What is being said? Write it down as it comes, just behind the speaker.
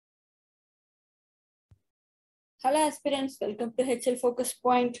Hello aspirants, welcome to HL Focus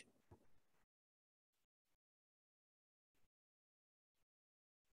Point.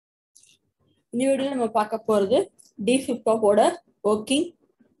 இந்த வீடியோல நம்ம பார்க்க போறது D flip-flop ஓட working,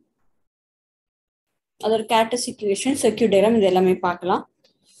 அதோட characteristic equation, circuit diagram இது எல்லாமே பார்க்கலாம்.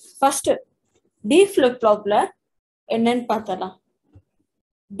 First D flip-flopல என்னன்னு பார்த்தலாம்.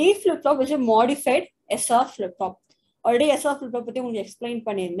 D flip-flop is a modified SR flip-flop. Already SR flip-flop பத்தி உங்களுக்கு explain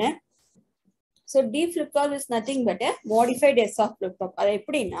பண்ணிருந்தேன். So D flip-flop is nothing but a modified SR flip-flop. அது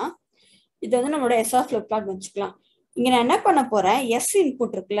எப்படின்னா இது வந்து நம்மளோட SR flip-flop வச்சுக்கலாம். இங்க நான் என்ன பண்ண போறேன், S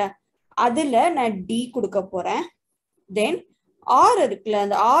input இருக்குல்ல அதுல நான் D கொடுக்க போறேன். தென் R இருக்குல்ல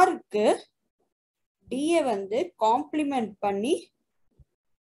அந்த Rக்கு D வந்து காம்ப்ளிமெண்ட் பண்ணி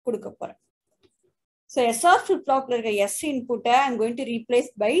கொடுக்க போறேன். So SR flip-flopல இருக்க S input I'm going to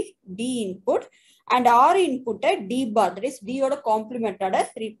replace by D input and R input D bar, that is D ஓட காம்ப்ளிமெண்ட் ஓட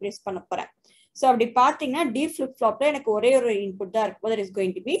replace பண்ண போறேன். So அப்படி பாத்தீங்கன்னா D flip-flopல எனக்கு ஒரே ஒரு இன்புட் தான் இருக்கும், that is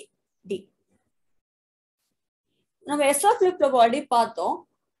going to be D. நம்ம SR flip-flop ஆல்ரெடி பார்த்தோம்.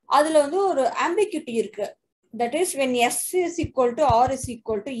 அதுல வந்து ஒரு ambiguity இருக்கு, that is when S is equal to R is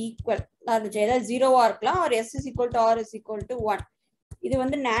equal to equal, ஏதாவது 0-ஆ இருக்கலாம், or S is equal to R is equal to 1. இது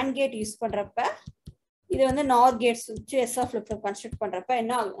வந்து NAND கேட் யூஸ் பண்றப்ப, இது வந்து NOR கேட்ஸ் வச்சு SR flip-flop கன்ஸ்ட்ரக்ட் பண்றப்ப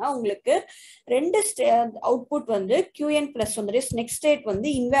என்ன ஆகுதுன்னா உங்களுக்கு ரெண்டு அவுட்புட் வந்து QN பிளஸ் வந்து நெக்ஸ்ட் ஸ்டேட் வந்து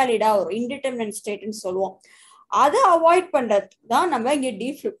இன்வேலிடா வரும், இன்டிட்டர்மினன்ட் ஸ்டேட்னு சொல்லுவோம். அதை அவாய்ட் பண்றதுக்கு தான் நம்ம இங்க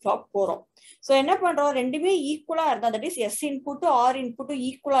D flip-flop போறோம். ஸோ என்ன பண்றோம், ரெண்டுமே ஈக்குவலா இருந்தா, தட் இஸ் S இன்புட்டும் R இன்புட்டும்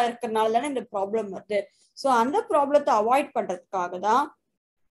ஈக்குவலா இருக்கிறதுனால தானே இந்த ப்ராப்ளம் வருது. ஸோ அந்த ப்ராப்ளத்தை அவாய்ட் பண்றதுக்காக தான்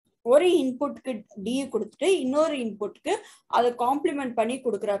ஒரு இன்புட்க்கு D கொடுத்துட்டு இன்னொரு இன்புட்க்கு அதை காம்ப்ளிமெண்ட் பண்ணி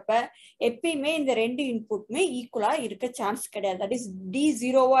கொடுக்குறப்ப எப்பயுமே இந்த ரெண்டு இன்புட்டுமே ஈக்குவலா இருக்க சான்ஸ் கிடையாது. தட் இஸ் D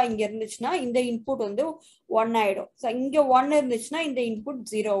 0-வா இங்க இருந்துச்சுன்னா இந்த இன்புட் வந்து 1 ஆயிடும். ஸோ இங்க 1 இருந்துச்சுன்னா இந்த இன்புட்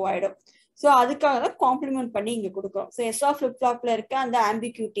 0 ஆயிடும். ஸோ அதுக்காக தான் காம்ப்ளிமெண்ட் பண்ணி இங்க கொடுக்குறோம். ஸோ SR flip-flopல இருக்க அந்த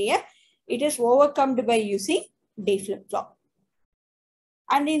ambiguity-ய it is overcome by using D flip-flop.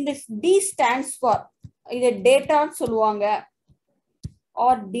 And in this D stands for இது data சொல்லுவாங்க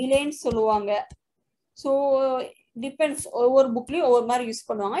or delay சொல்லுவாங்க. So depends, ஒவ்வொரு புக்லயும் ஒவ்வொரு மாதிரி யூஸ்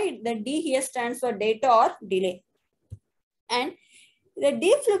பண்ணுவாங்க. The D here stands for data or delay. And இந்த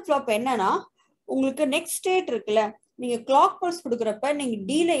D flip-flop என்னன்னா உங்களுக்கு நெக்ஸ்ட் ஸ்டேட் இருக்குல்ல, நீங்க கிளாக் பல்ஸ் கொடுக்குறப்ப நீங்க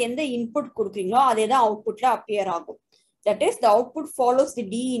D ல எந்த இன்புட் கொடுக்குறீங்களோ அதே தான் அவுட்புட்ல அப்பியர் ஆகும். That is the output follows the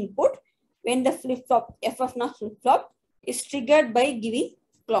D input when the flip-flop FF flip-flop is triggered by giving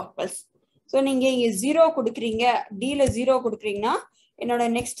clock pulse. So நீங்க இங்க 0 கொடுக்குறீங்க, D ல 0 கொடுக்குறீங்கன்னா என்னோட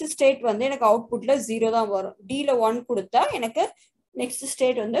நெக்ஸ்ட் ஸ்டேட் வந்து எனக்கு அவுட்புட்ல 0 தான் வரும். D ல 1 கொடுத்தா எனக்கு நெக்ஸ்ட்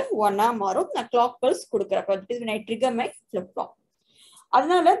ஸ்டேட் வந்து 1-ஆ மாறும் நான் கிளாக் பல்ஸ் கொடுக்குறப்ப. That is when I trigger my flip-flop.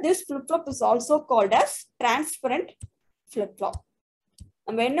 அதனால this flip-flop is also called as transparent flip-flop.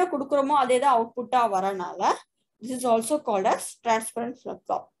 நம்ம என்ன கொடுக்குறோமோ அதே தான் அவுட்புட்டா வரனால this is also called as transparent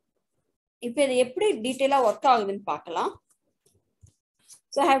flip-flop. இப்போ இது எப்படி டீடைலா ஒர்க் ஆகுதுன்னு பார்க்கலாம்.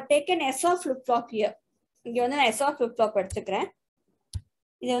 So I have taken SR flip-flop here. இங்க வந்து நான் SR flip-flop எடுத்துக்கிறேன்.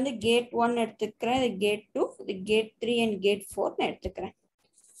 இது வந்து கேட் 1 எடுத்துக்கிறேன், இது கேட் 2, இது கேட் 3 and கேட் 4 எடுத்துக்கிறேன்.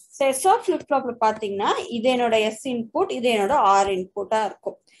 So SR flip-flopல பாத்தீங்கன்னா இது என்னோட S இன்புட், இது என்னோட R இன்புட்டா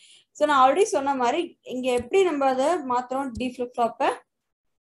இருக்கும். ஸோ நான் ஆல்ரெடி சொன்ன மாதிரி இங்க எப்படி நம்ம அதை மாத்திரம் D flip-flopல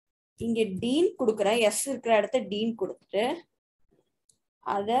இங்க டீன் கொடுக்குறேன், S இருக்கிற இடத்த டீன் கொடுத்துட்டு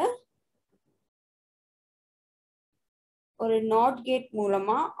அத ஒரு நாட் கேட்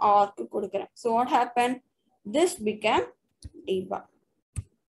மூலமா ஆர்க்கு கொடுக்குறேன். So what happen, this become D bar.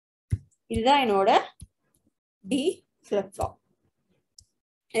 இதுதான் என்னோட D flip-flop.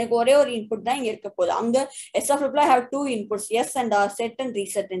 எனக்கு ஒரே ஒரு இன்புட் தான் இங்க இருக்க போகுது. அங்க SR flip-flop I have two inputs, S and R, set and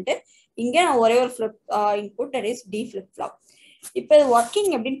reset. இங்க நான் ஒரே ஒரு input, that is D flip-flop. இப்போ இது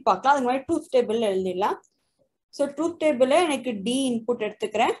ஒர்க்கிங் எப்படின்னு பார்க்கலாம். அதுக்கு முன்னாடி ட்ரூத் டேபிள் எழுதிடலாம். ஸோ ட்ரூத் டேபிள் எனக்கு D இன்புட்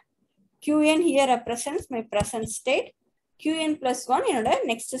எடுத்துக்கிறேன். QN here represents my present state. QN plus 1 என்னோட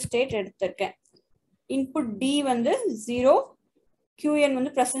நெக்ஸ்ட் ஸ்டேட் எடுத்திருக்கேன். இன்புட் D வந்து 0, QN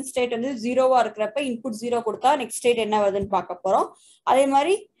வந்து present state வந்து 0-வா இருக்கிறப்ப இன்புட் 0 கொடுத்தா நெக்ஸ்ட் ஸ்டேட் என்ன வருதுன்னு பார்க்க போறோம். அதே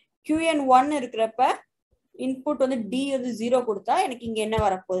மாதிரி QN 1 இருக்கிறப்ப இன்புட் வந்து D வந்து 0 கொடுத்தா எனக்கு இங்க என்ன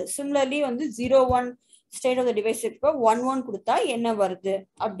வரப்போகுது. சிமிலர்லி வந்து 0-1 ஸ்டேட் ஆஃப் த டிவைஸ் இருக்கப்ப 1-1 கொடுத்தா என்ன வருது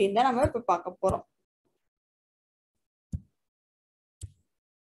அப்படின்னு தான் நம்ம இப்ப பார்க்க போறோம்.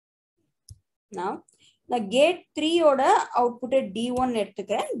 நான் கேட் 3-ஓட அவுட்புட்டை D1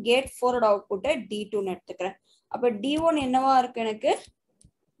 எடுத்துக்கிறேன், கேட் 4-ஓட அவுட்புட்டை D2 எடுத்துக்கிறேன். அப்ப D1 என்னவா இருக்கு, எனக்கு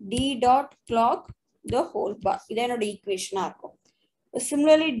D dot clock the whole பார், இதான் என்னோட ஈக்குவேஷனா இருக்கும்.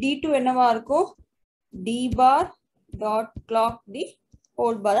 சிமிலர்லி D2 என்னவா இருக்கும், D bar dot clock the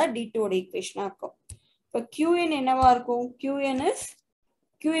whole பார் தான் D2-ஓட ஈக்குவேஷனா இருக்கும். இப்போ QN என்னவா இருக்கும், QN is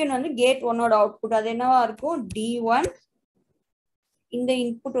qn வந்து கேட் 1 ஓட அவுட்புட். அது என்னவா இருக்கும்? d1, இந்த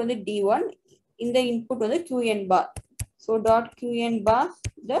இன்புட் வந்து d1, இந்த இன்புட் வந்து qn bar. So dot qn bar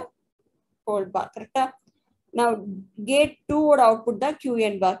the whole bar. கரெக்ட்டா? Now gate 2 ஓட அவுட்புட் தான்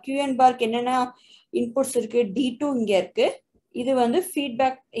qn bar. qn bar க்கு என்னென்ன இன்புட்ஸ் இருக்கு? d2 இங்க இருக்கு. இது வந்து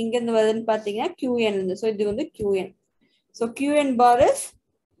ஃபீட்பேக் எங்க இருந்து வருதுன்னு பாத்தீங்கன்னா qn இருந்து. So இது வந்து qn. So qn bar is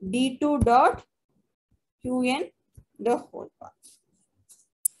d2 dot qn the whole bar.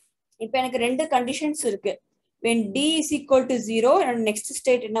 இப்போ எனக்கு ரெண்டு கண்டிஷன்ஸ் இருக்கு. when d is equal to 0 என்னோட நெக்ஸ்ட்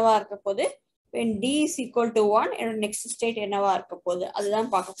ஸ்டேட் என்னவா இருக்க போகுது? when d is equal to 1 என்னோட நெக்ஸ்ட் ஸ்டேட் என்னவா இருக்க போகுது? அதுதான்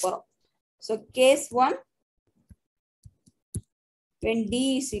பார்க்க போறோம். So case 1 when d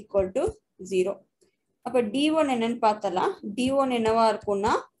is equal to 0. அப்ப d1 என்னன்னு பார்த்தலாம். d1 என்னவா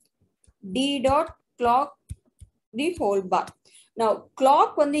இருக்கும்னா d dot clock the whole bar. Now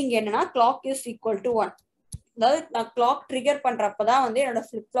clock வந்து இங்க என்னன்னா clock is equal to 1. அதாவது நான் clock trigger பண்றப்பதான் வந்து என்னோட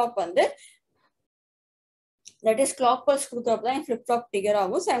flip flop வந்து that is clock pulse கொடுக்கறப்பதான் N flip flop trigger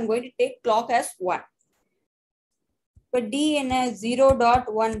ஆகும். So I'm going to take clock as 1. இப்போ d என்ன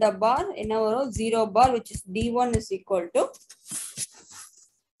 0.1 the bar என்ன வரும் 0 bar which is d1 is equal to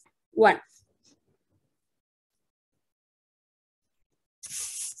 1.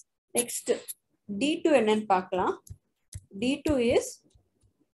 Next d2 என்னன்னு பார்க்கலாம். d2 is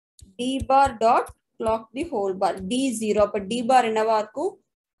d bar dot clock the whole bar d0. அப்ப d bar என்னவா இருக்கும்?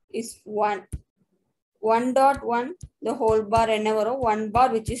 is 1. 1.1 the whole bar என்ன வரும்? 1 bar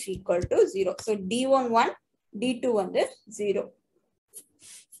which is equal to 0. So d1 1, d2 வந்து 0.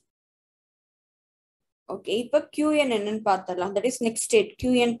 Okay, இப்போ qn என்னன்னு பார்த்தலாம். That is next state.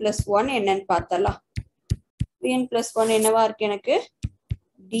 qn plus 1 என்னன்னு பார்த்தலாம். qn plus 1 என்னவா இருக்கு எனக்கு?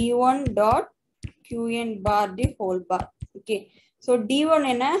 d1 dot qn bar the whole bar. Okay, so d1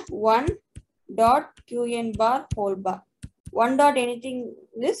 என்ன? 1 dot qn bar whole bar. 1 dot anything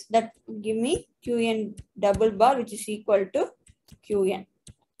this that give me qn double bar which is equal to qn.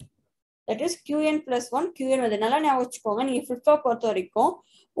 That is qn plus 1 qn வந்து நல்லா ஞாபகம் வச்சுக்கோங்க. நீங்க flip flop பொறுத்த வரைக்கும்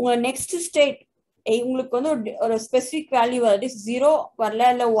உங்க next state உங்களுக்கு வந்து ஒரு ஸ்பெசிபிக் வேல்யூ வருது 0 வரல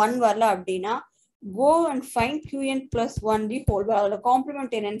இல்ல 1 வரல அப்படின்னா go and find qn plus 1 the whole bar. அதோட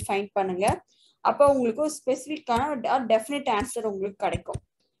காம்ப்ளிமெண்ட் என்னன்னு ஃபைண்ட் பண்ணுங்க. அப்போ உங்களுக்கு ஒரு ஸ்பெசிபிக்கான டெஃபினட் ஆன்சர் உங்களுக்கு கிடைக்கும்.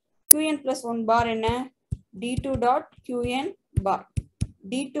 qn plus 1 bar என்ன? d2 dot qn bar.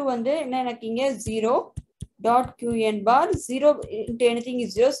 d2 வந்து என்ன எனக்கு இங்க 0 dot qn bar 0 into anything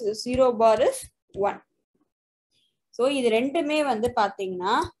is 0. So 0 bar is 1. So இது ரெண்டுமே வந்து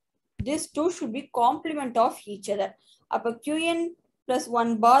பாத்தீங்கன்னா this two should be complement of each other. அப்ப qn plus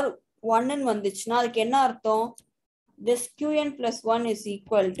 1 bar 1 ன்னு வந்துச்சுன்னா அதுக்கு என்ன அர்த்தம்? this qn plus 1 is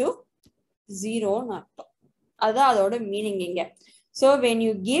equal to 0 ன்னு அர்த்தம். அதான் அதோட மீனிங் இங்க. So when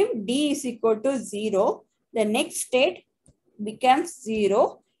you give d is equal to 0, the next state becomes 0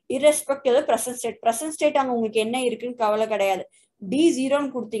 irrespective of the present state. Present state அங்க உங்களுக்கு என்ன இருக்குன்னு கவலை கிடையாது. d 0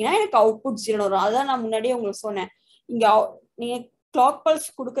 ன்னு கொடுத்தீங்கன்னா எனக்கு அவுட்புட் 0 வரும். அதான் நான் முன்னாடியே உங்களுக்கு சொன்னேன். இங்க நீங்க clock pulse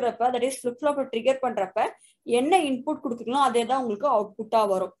கொடுக்கறப்ப that is flip flop trigger பண்றப்ப என்ன இன்புட் கொடுக்குறீங்களோ அதே தான் உங்களுக்கு அவுட்புட்டா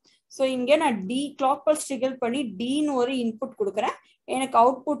வரும். ஸோ இங்க நான் d clock pulse trigger பண்ணி d ன்னு ஒரு இன்புட் கொடுக்குறேன். எனக்கு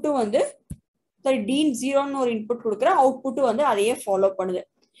அவுட்புட்டும் வந்து d 0 ன்னு ஒரு இன்புட் கொடுக்குறேன். அவுட்புட்டும் வந்து அதையே ஃபாலோ பண்ணுது.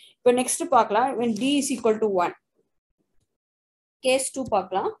 இப்போ நெக்ஸ்ட் பார்க்கலாம். when d is equal to 1. case 2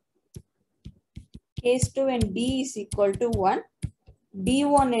 பார்க்கலாம். case 2 when d is equal to 1.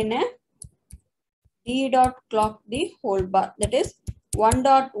 d1 என்ன? d dot clock the whole bar. That is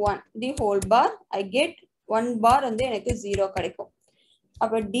 1.1 the whole bar. I get 1 bar வந்து எனக்கு 0 கிடைக்கும்.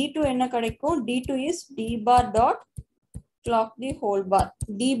 அப்ப d2 என்ன கிடைக்கும்? d2 is d bar dot clock the whole bar.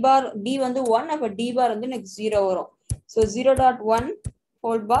 d வந்து 1. அப்ப d bar வந்து எனக்கு 0 வரும். So 0.1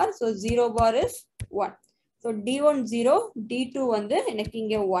 whole bar. So 0 bar is 1. So d1 0, d2 வந்து எனக்கு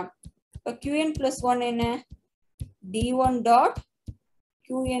இங்க 1. இப்ப qn plus 1 என்ன? d1 dot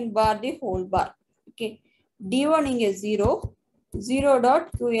qn bar the whole bar. Okay, d1 இங்க 0, 0 dot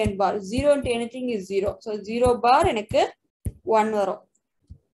qn bar. 0 into anything is 0. So 0 bar எனக்கு 1 வரும்.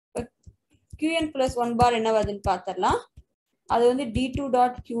 qn plus 1 bar என்ன வருதுன்னு பார்த்தரலாம். அது வந்து d2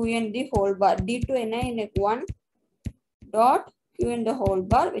 dot qn the whole bar. d2 என்ன? எனக்கு 1 dot qn the whole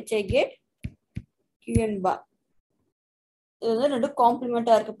bar which I get qn bar. இது வந்து ரெண்டு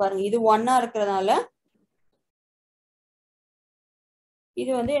காம்ப்ளிமெண்டா இருக்கு பாருங்க. இது 1 இருக்கிறதுனால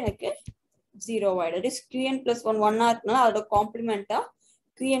இது வந்து எனக்கு 0 ஆயிடும். That is qn plus 1 1 இருக்கனால அதோட காம்ப்ளிமெண்டா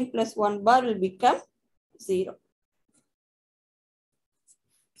qn plus 1 bar will become 0.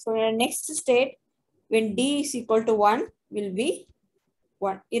 So next state when d is equal to 1 will be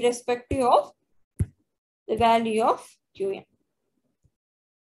 1 irrespective of the value of qn.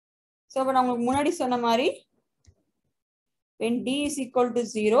 So நான் உங்களுக்கு முன்னாடி சொன்ன மாதிரி when D is equal to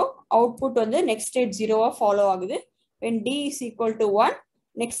 0, output வந்து next state 0 follow ஆகுது. When D is equal to 1,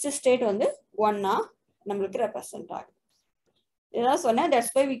 next state வந்து 1 நம்மளுக்கு represent ஆகுது. இதான் சொன்னேன்.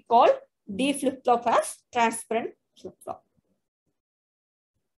 That's why we call D flip-flop as transparent flip-flop.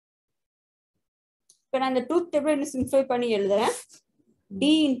 இப்போ நான் இந்த ட்ரூத் டேபிள் இன்னும் சிம்பிளை பண்ணி எழுதுறேன்.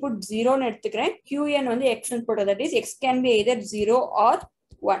 D input 0 ன்னு எடுத்துக்கிறேன். Qn வந்து X input, that is X can be either 0 or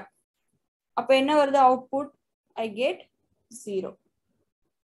 1. அப்போ என்ன வருது output? I get 0.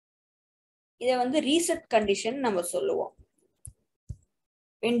 இதை வந்து reset condition நம்ம சொல்லுவோம்.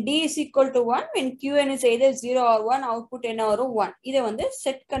 When D is equal to 1, when Qn is either 0 or 1, output என்ன வரும்? 1. இதை வந்து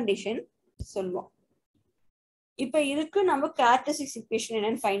set condition சொல்லுவோம். இப்போ இதுக்கு நம்ம characteristics equation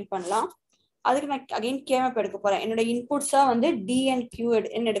என்னன்னு find பண்ணலாம். அதுக்கு நான் அகைன் கேமப் எடுக்க போறேன். என்னோட இன்புட்ஸா வந்து D and Q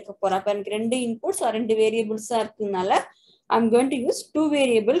எடுக்க போறேன். அப்ப எனக்கு ரெண்டு இன்புட்ஸ் ரெண்டு வேரியபிள்ஸா இருக்குனால I'm going to use two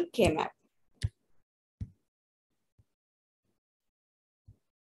variable K-map.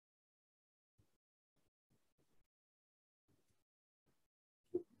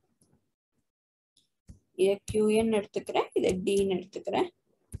 இதை Qn எடுத்துக்கிறேன், இதை D எடுத்துக்கிறேன்.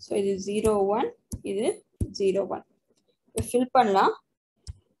 ஸோ இது 0 1, இது 0 1. ஃபில் பண்ணலாம்.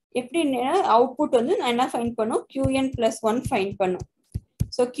 எப்படின்னா அவுட்புட் வந்து நான் என்ன ஃபைண்ட் பண்ணும்? Qn plus 1 ஃபைண்ட் பண்ணும்.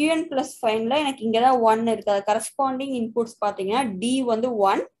 ஸோ Qn plus 5ல எனக்கு இங்கே தான் 1 இருக்கு. அது கரஸ்பாண்டிங் இன்புட்ஸ் பார்த்தீங்கன்னா D வந்து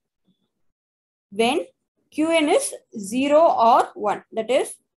 1 when Qn is 0 or 1. That is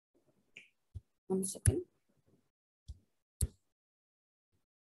 1 second.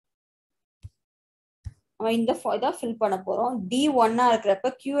 நம்ம இந்த இதை ஃபில் பண்ண போறோம். D 1 இருக்கிறப்ப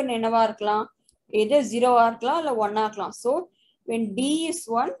Qn என்னவா இருக்கலாம்? எது 0 இருக்கலாம் இல்ல 1 இருக்கலாம். ஸோ when D is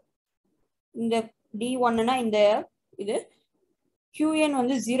 1, இந்த D1னா இந்த இது Qn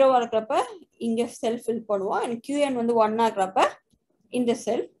வந்து 0 இருக்கிறப்ப இங்க செல் ஃபில் பண்ணுவோம். and Qn வந்து 1 இருக்கிறப்ப இந்த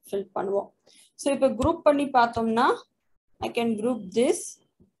செல் ஃபில் பண்ணுவோம். ஸோ இப்போ குரூப் பண்ணி பார்த்தோம்னா I can group this,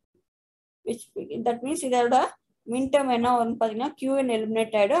 which that means இதோட மின்டம் என்ன வரும்னு பார்த்தீங்கன்னா Qn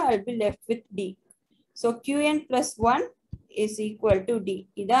eliminate ஆயிடும். I'll be left with D. So Qn plus 1 is equal to D.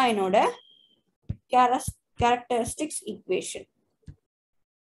 இதான் என்னோட characteristics equation.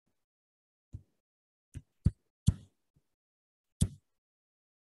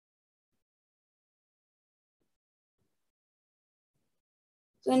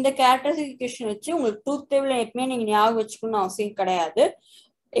 ஸோ இந்த கேரக்டரிஸ்டிக் ஈக்குவேஷன் வச்சு உங்களுக்கு ட்ரூத் டேபிள் எப்பவுமே நீங்கள் ஞாபகம் வச்சுக்கணும்னு அவசியம் கிடையாது.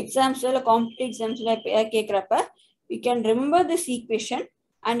 எக்ஸாம்ஸ்ல இல்லை காம்படிட்டிவ் எக்ஸாம்ஸ்ல கேட்குறப்ப you can remember this equation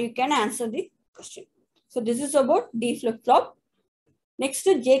and you can answer the question. So this is about D flip flop. Next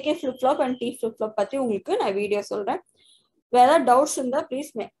JK flip flop and D flip flop பற்றி உங்களுக்கு நான் வீடியோ சொல்கிறேன். வேறு ஏதாவது டவுட்ஸ் இருந்தால்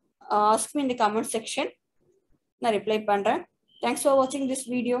please ask me in the comment section. நான் reply பண்ணுறேன். Thanks for வாட்சிங் திஸ்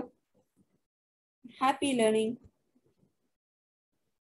வீடியோ. Happy learning.